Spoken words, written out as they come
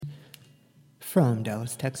From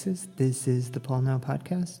Dallas, Texas, this is the Paul Now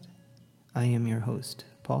Podcast. I am your host,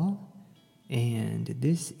 Paul, and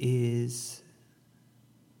this is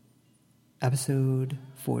episode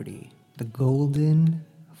 40, the Golden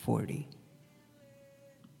 40.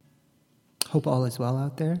 Hope all is well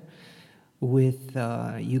out there with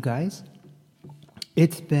you guys.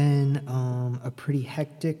 It's been a pretty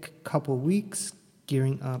hectic couple weeks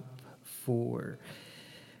gearing up for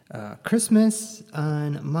Christmas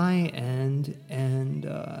on my end, and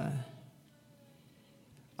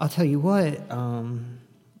I'll tell you what,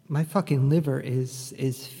 my fucking liver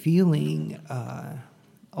is feeling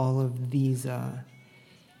all of these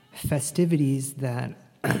festivities that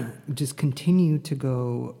just continue to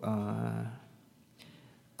go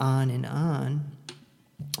on and on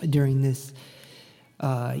during this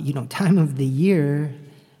time of the year,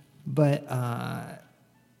 but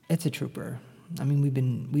it's a trooper. I mean, we've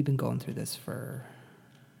been going through this for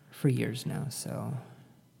years now. So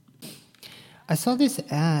I saw this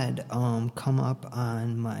ad come up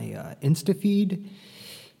on my Insta feed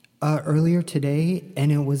earlier today,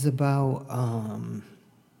 and it was about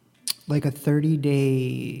like a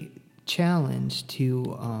 30-day challenge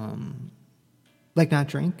to not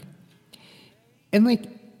drink. And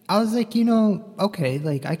I was like,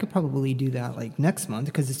 okay, I could probably do that next month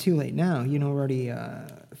because it's too late now. We're already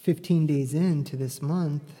 15 days into this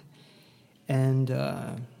month, and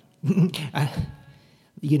like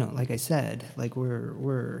I said,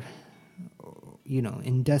 we're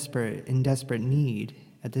in desperate need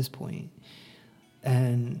at this point.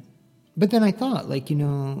 But then I thought,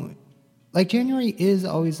 January is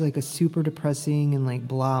always a super depressing and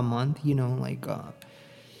blah month,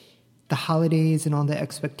 the holidays and all the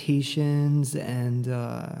expectations and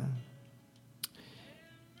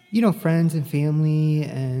friends and family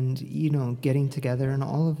and getting together and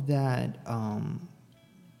all of that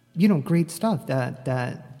great stuff that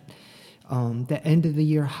the end of the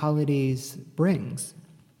year holidays brings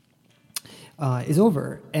is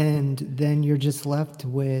over, and then you're just left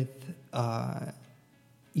with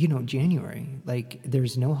January.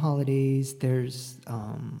 There's no holidays, there's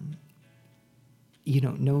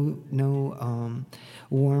no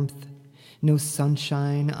warmth, no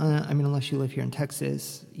sunshine. Unless you live here in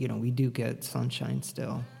Texas, we do get sunshine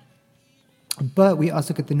still. But we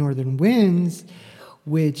also get the northern winds,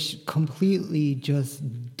 which completely just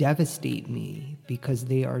devastate me because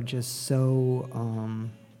they are just so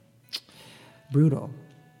brutal.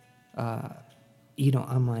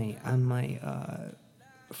 On my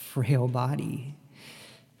frail body.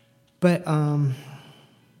 But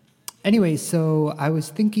anyway, so I was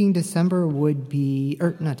thinking that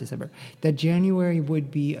January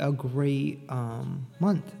would be a great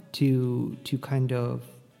month to kind of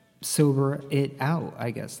sober it out,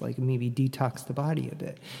 I guess, maybe detox the body a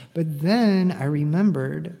bit. But then I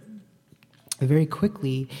remembered very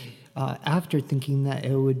quickly after thinking that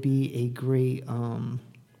it would be a great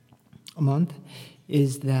month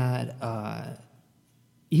is that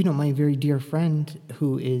my very dear friend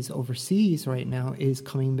who is overseas right now is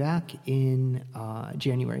coming back in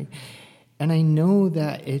January. And I know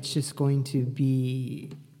that it's just going to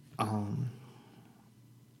be,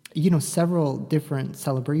 several different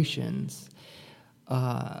celebrations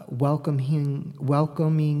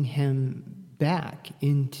welcoming him back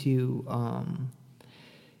into,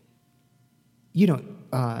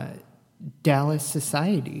 Dallas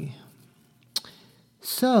society.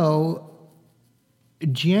 So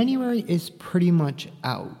January is pretty much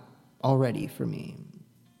out already for me.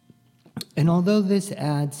 And although this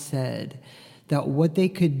ad said that what they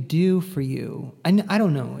could do for you, and I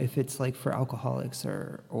don't know if it's for alcoholics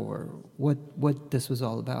or what this was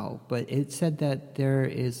all about, but it said that there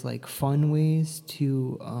is fun ways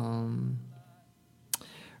to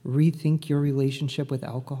rethink your relationship with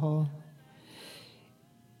alcohol.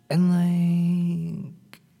 And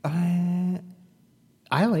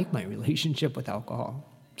I like my relationship with alcohol.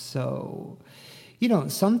 So,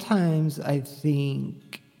 sometimes I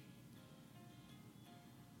think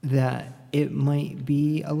that it might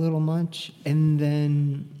be a little much. And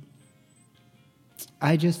then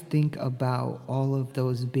I just think about all of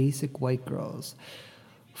those basic white girls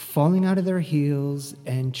falling out of their heels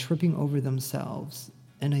and tripping over themselves.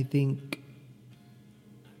 And I think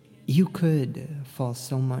you could fall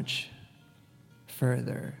so much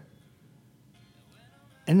further.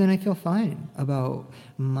 And then I feel fine about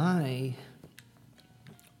my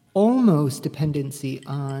almost dependency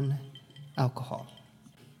on alcohol.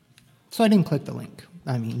 So I didn't click the link.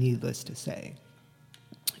 Needless to say.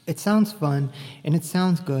 It sounds fun, and it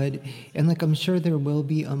sounds good, and I'm sure there will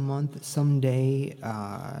be a month someday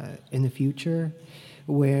in the future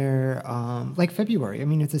where, like February, I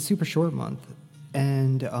mean, it's a super short month.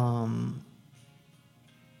 And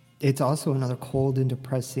it's also another cold and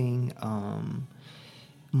depressing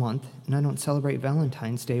month. And I don't celebrate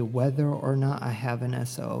Valentine's Day whether or not I have an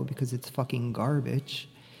SO because it's fucking garbage.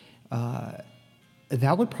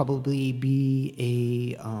 That would probably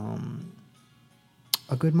be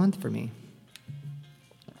a good month for me.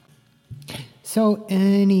 So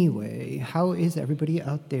anyway, how is everybody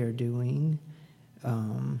out there doing?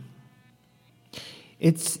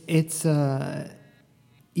 It's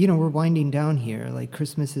we're winding down here. Like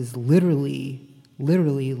Christmas is literally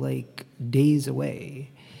like days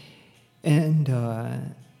away. And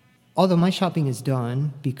although my shopping is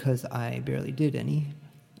done because I barely did any,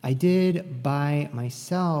 I did buy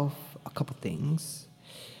myself a couple things,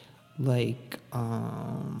 like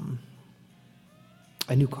a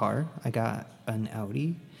new car. I got an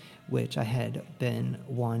Audi, which I had been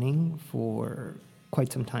wanting for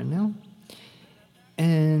quite some time now.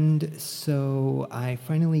 And so I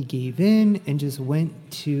finally gave in and just went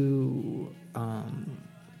to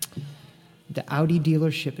the Audi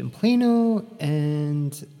dealership in Plano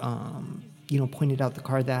and, pointed out the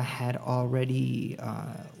car that I had already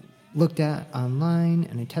looked at online,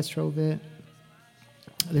 and I test drove it.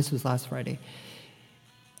 This was last Friday.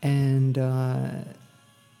 And,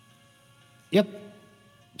 yep.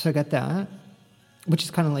 So I got that, which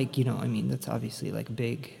is kind of like, that's obviously like a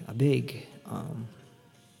big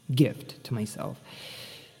gift to myself.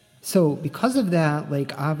 So because of that,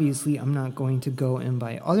 like, obviously I'm not going to go and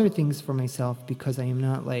buy other things for myself because I am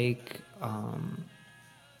not like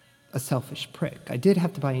a selfish prick. I did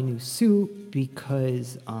have to buy a new suit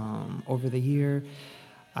because over the year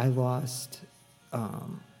I lost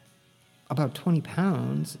about 20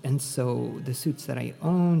 pounds, and so the suits that I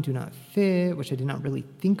own do not fit, which I did not really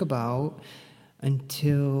think about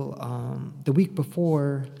until the week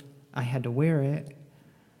before I had to wear it.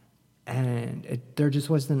 And there just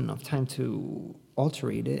wasn't enough time to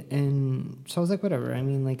alterate it. And so I was like, whatever. I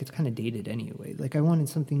mean, like, it's kind of dated anyway. Like, I wanted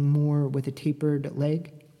something more with a tapered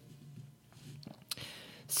leg.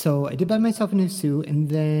 So I did buy myself a new suit. And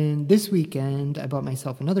then this weekend, I bought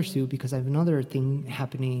myself another suit because I have another thing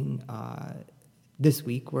happening this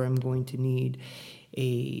week where I'm going to need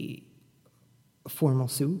a formal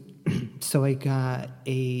suit. So I got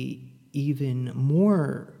a even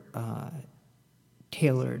more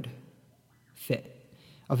tailored fit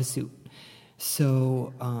of a suit.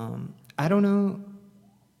 So I don't know,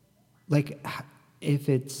 like, if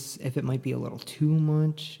it might be a little too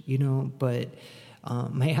much, but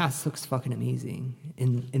my ass looks fucking amazing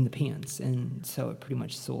in the pants, and so it pretty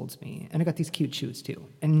much sold me. And I got these cute shoes too,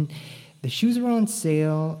 and the shoes were on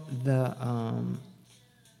sale. The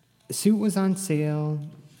suit was on sale,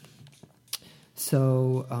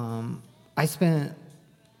 so I spent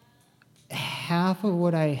half of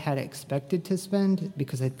what I had expected to spend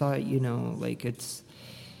because I thought, like, it's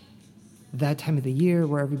that time of the year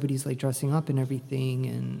where everybody's like dressing up and everything,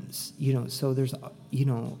 and so there's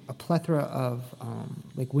a plethora of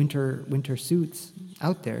like winter suits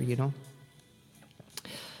out there,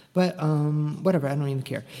 but whatever, I don't even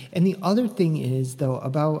care. And the other thing is, though,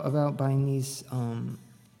 about buying these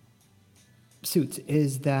suits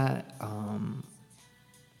is that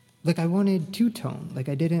like, I wanted two-tone. Like,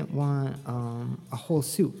 I didn't want a whole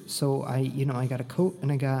suit. So I got a coat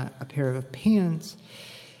and I got a pair of pants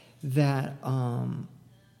that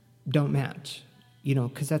don't match,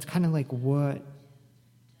 because that's kind of like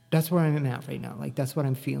that's where I'm at right now. Like, that's what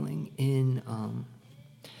I'm feeling in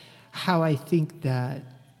how I think that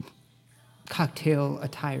cocktail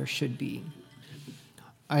attire should be.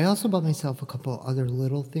 I also bought myself a couple other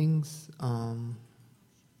little things,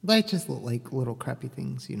 like just like little crappy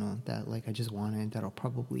things, that like I just wanted that'll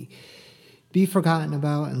probably be forgotten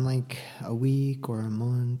about in like a week or a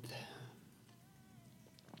month.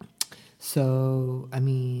 So, I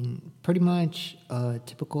mean, pretty much a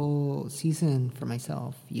typical season for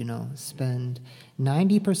myself, spend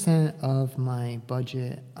 90% of my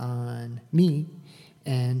budget on me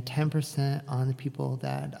and 10% on the people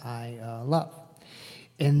that I love.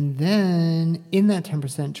 And then in that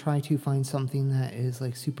 10%, try to find something that is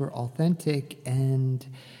like super authentic and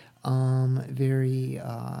very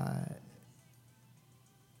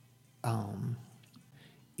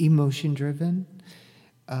emotion driven.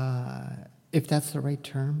 If that's the right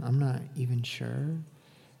term, I'm not even sure.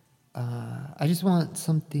 I just want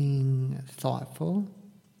something thoughtful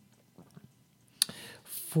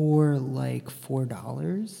for like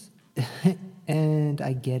 $4. And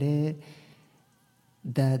I get it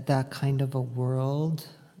that kind of a world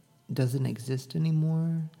doesn't exist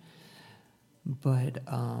anymore. But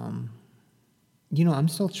I'm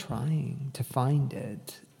still trying to find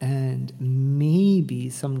it. And maybe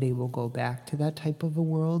someday we'll go back to that type of a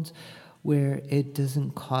world where it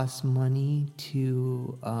doesn't cost money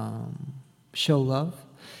to show love.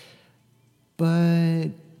 But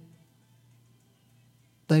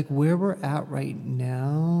like where we're at right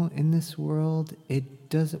now in this world, it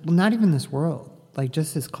doesn't, well, not even this world, like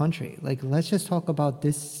just this country. Like, let's just talk about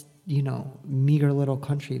this, meager little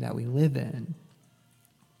country that we live in.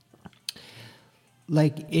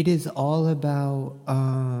 Like, it is all about,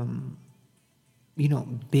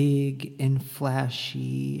 big and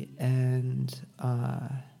flashy and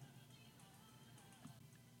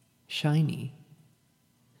shiny.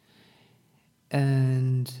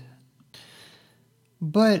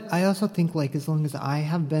 But I also think, like, as long as I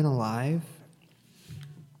have been alive,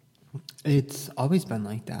 it's always been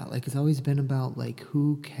like that. Like, it's always been about, like,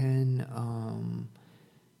 who can,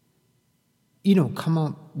 come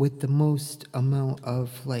up with the most amount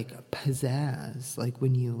of, like, pizzazz. Like,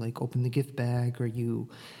 when you, like, open the gift bag or you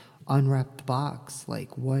unwrap the box,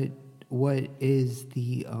 like, what is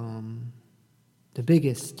the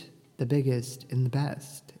biggest, and the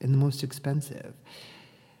best, and the most expensive?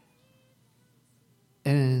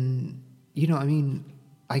 And,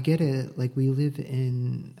 I get it. Like, we live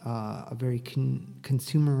in a very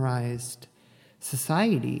consumerized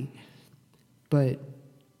society, but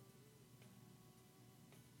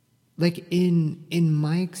like in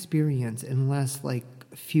my experience, in the last like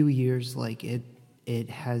few years, like it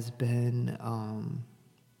has been,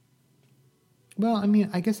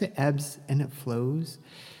 I guess it ebbs and it flows,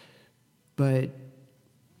 but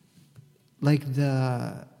like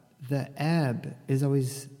the ebb is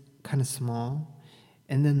always kind of small,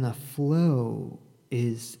 and then the flow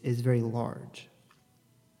is very large.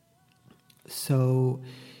 So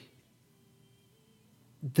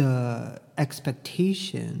the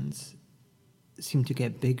expectations seem to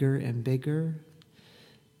get bigger and bigger,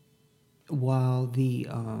 while the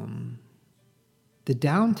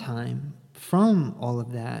downtime from all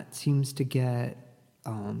of that seems to get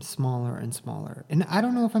smaller and smaller. And I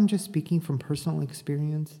don't know if I'm just speaking from personal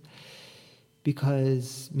experience,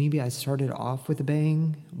 because maybe I started off with a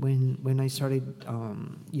bang when I started,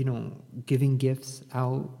 giving gifts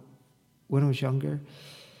out when I was younger.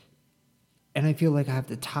 And I feel like I have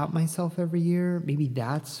to top myself every year. Maybe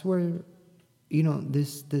that's where,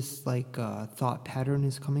 this like thought pattern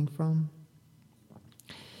is coming from.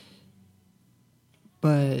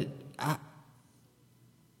 But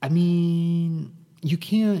you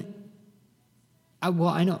can't.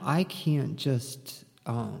 I know I can't just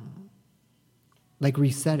like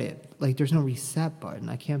reset it. Like, there's no reset button.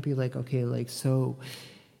 I can't be like, okay, like, so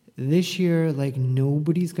this year, like,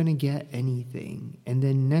 nobody's gonna get anything, and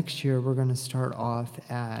then next year we're gonna start off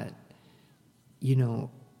at,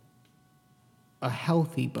 a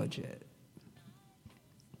healthy budget.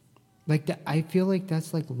 Like that, I feel like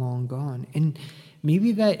that's like long gone, and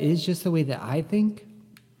maybe that is just the way that I think.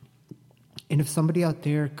 And if somebody out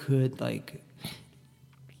there could like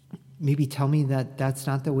maybe tell me that that's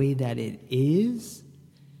not the way that it is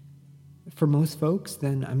for most folks,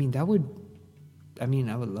 then I would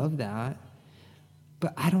love that.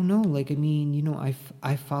 But I don't know, like,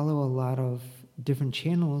 I follow a lot of different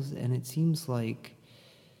channels, and it seems like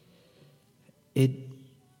it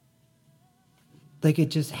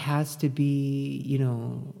just has to be,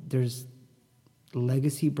 there's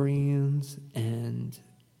legacy brands and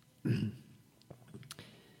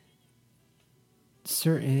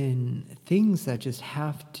certain things that just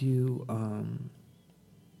have to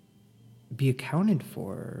be accounted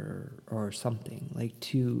for or something, like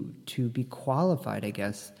to be qualified, I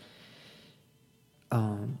guess,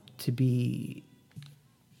 to be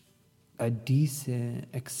a decent,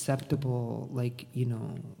 acceptable, like,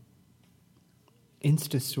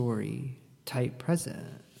 Insta story type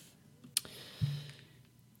present.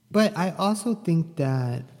 But I also think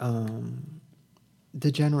that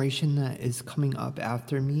the generation that is coming up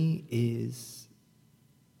after me is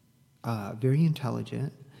very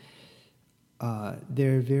intelligent.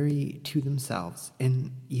 They're very to themselves,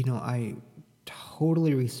 and I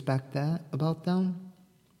totally respect that about them.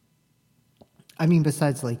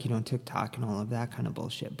 Besides like TikTok and all of that kind of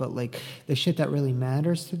bullshit, but like the shit that really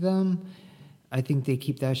matters to them, I think they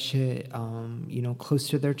keep that shit close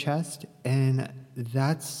to their chest, and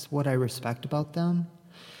that's what I respect about them.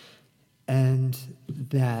 And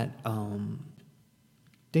that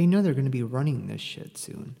they know they're going to be running this shit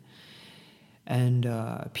soon. And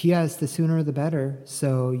P.S., the sooner the better.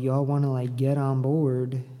 So y'all want to like get on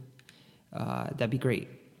board, that'd be great.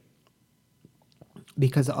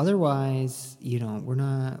 because otherwise, we're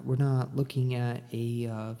not looking at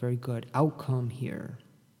a very good outcome here.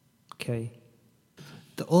 Okay.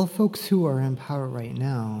 The old folks who are in power right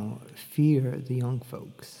now fear the young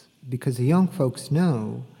folks because the young folks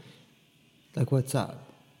know, like, what's up.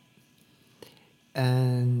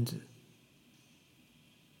 And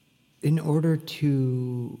in order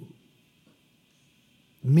to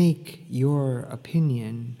make your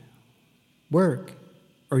opinion work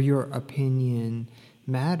or your opinion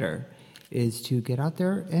matter is to get out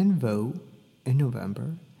there and vote in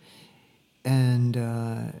November and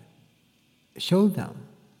show them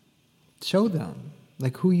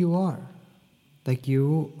like who you are. Like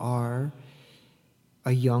you are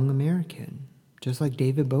a young American, just like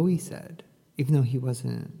David Bowie said, even though he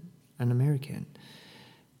wasn't an American.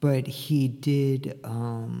 But he did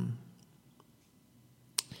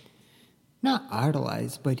not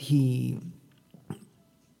idolize, but he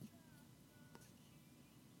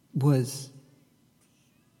was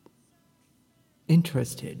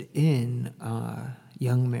interested in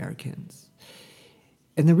young Americans.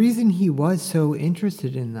 And the reason he was so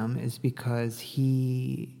interested in them is because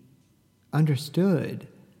he understood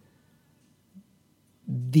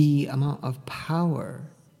the amount of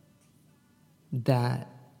power that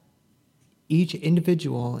each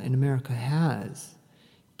individual in America has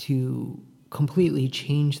to completely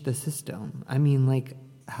change the system. I mean, like,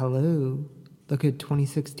 hello, look at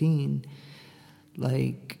 2016.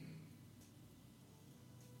 Like,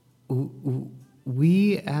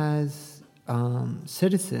 we as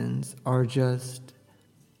citizens are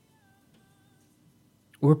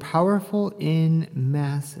we're powerful in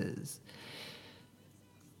masses,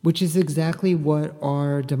 which is exactly what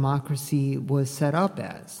our democracy was set up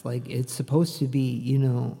as. Like, it's supposed to be,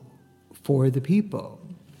 for the people.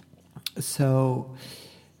 So,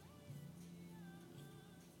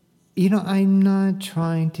 I'm not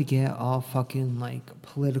trying to get all fucking, like,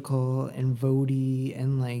 political and votey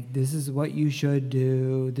and, like, this is what you should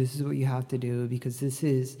do, this is what you have to do, because this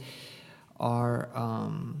is our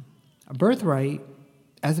birthright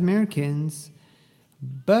as Americans,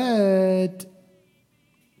 but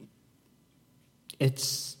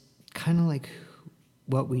it's kind of like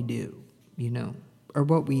what we do, or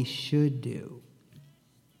what we should do.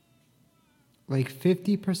 Like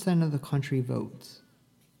 50% of the country votes.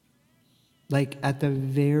 Like at the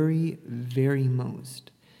very, very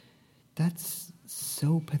most. That's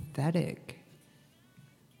so pathetic.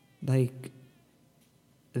 Like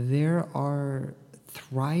there are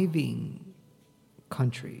thriving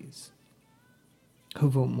countries who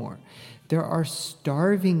vote more. There are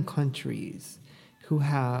starving countries who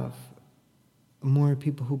have more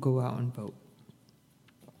people who go out and vote.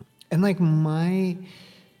 And like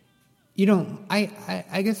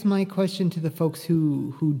I guess my question to the folks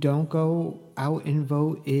who don't go out and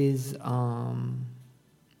vote is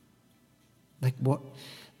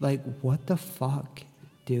what the fuck,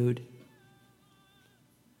 dude?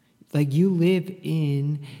 Like, you live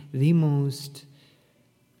in the most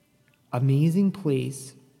amazing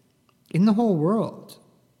place in the whole world.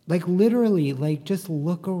 Like, literally, like, just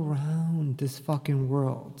look around this fucking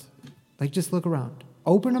world. Like, just look around.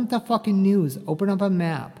 Open up the fucking news. Open up a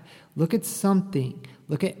map. Look at something.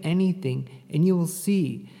 Look at anything. And you will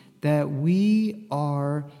see that we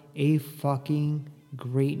are a fucking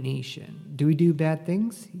great nation. Do we do bad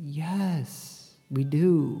things? Yes, we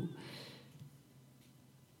do.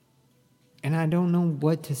 And I don't know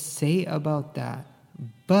what to say about that.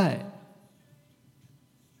 But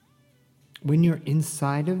when you're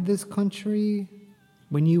inside of this country,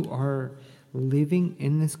 when you are living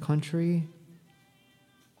in this country,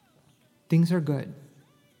 things are good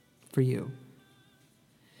for you.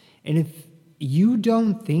 And if you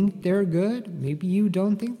don't think they're good, maybe you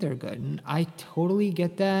don't think they're good. And I totally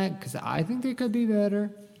get that, because I think they could be better.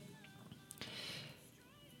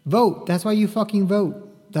 Vote. That's why you fucking vote.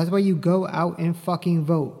 That's why you go out and fucking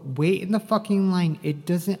vote. Wait in the fucking line.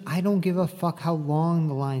 I don't give a fuck how long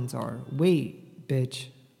the lines are. Wait, bitch.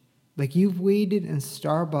 Like, you've waited in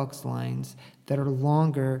Starbucks lines that are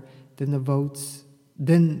longer than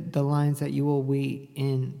than the lines that you will wait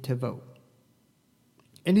in to vote.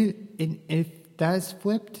 And if that's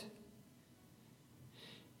flipped,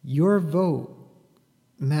 your vote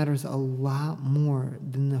matters a lot more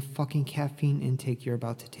than the fucking caffeine intake you're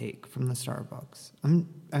about to take from the Starbucks.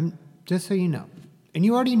 I'm just so you know. And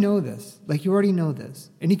you already know this. Like, you already know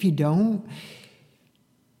this. And if you don't,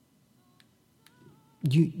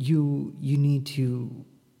 you need to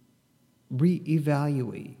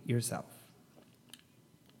reevaluate yourself.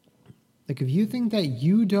 Like, if you think that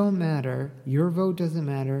you don't matter, your vote doesn't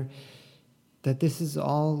matter, that this is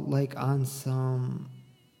all like on some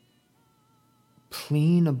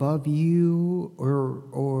plane above you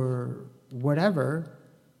or whatever,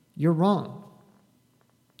 you're wrong.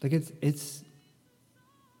 Like it's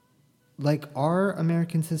like our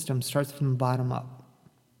American system starts from the bottom up.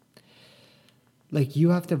 Like you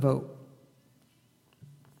have to vote.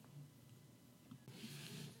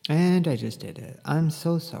 And I just did it. I'm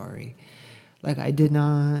so sorry. Like I did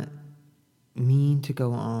not mean to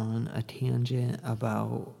go on a tangent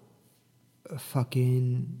about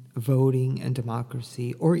fucking voting and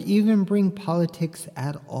democracy or even bring politics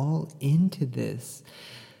at all into this.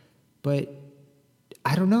 But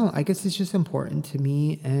I don't know. I guess it's just important to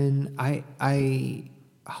me, and I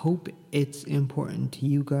hope it's important to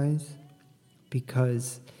you guys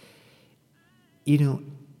because, you know,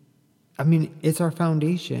 I mean, it's our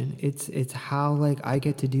foundation. It's how like I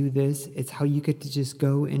get to do this. It's how you get to just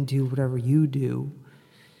go and do whatever you do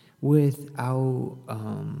without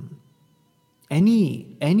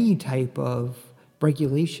any type of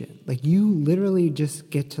regulation. Like you literally just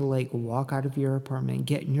get to like walk out of your apartment,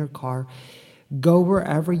 get in your car, go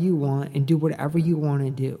wherever you want and do whatever you want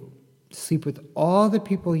to do. Sleep with all the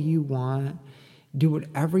people you want, do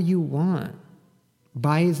whatever you want.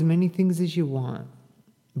 Buy as many things as you want.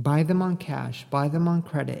 Buy them on cash, buy them on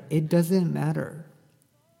credit. It doesn't matter.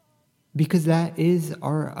 Because that is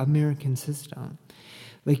our American system.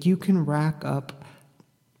 Like you can rack up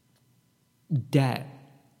debt.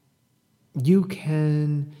 You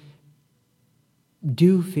can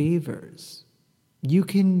do favors. You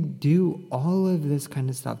can do all of this kind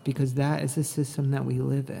of stuff because that is the system that we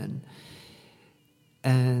live in.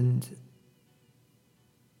 And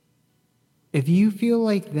if you feel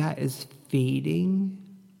like that is fading,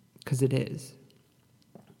 because it is,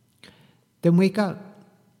 then wake up,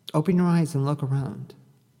 open your eyes and look around.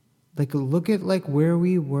 Like look at like where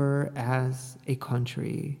we were as a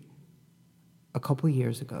country a couple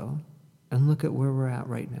years ago and look at where we're at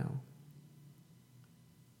right now.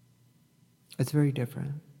 It's very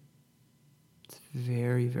different. It's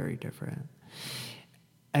very, very different.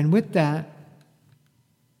 And with that,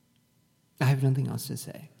 I have nothing else to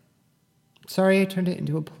say. Sorry I turned it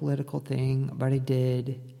into a political thing, but I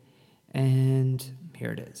did. And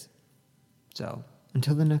here it is. So,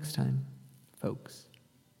 until the next time, folks.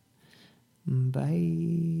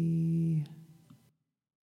 Bye.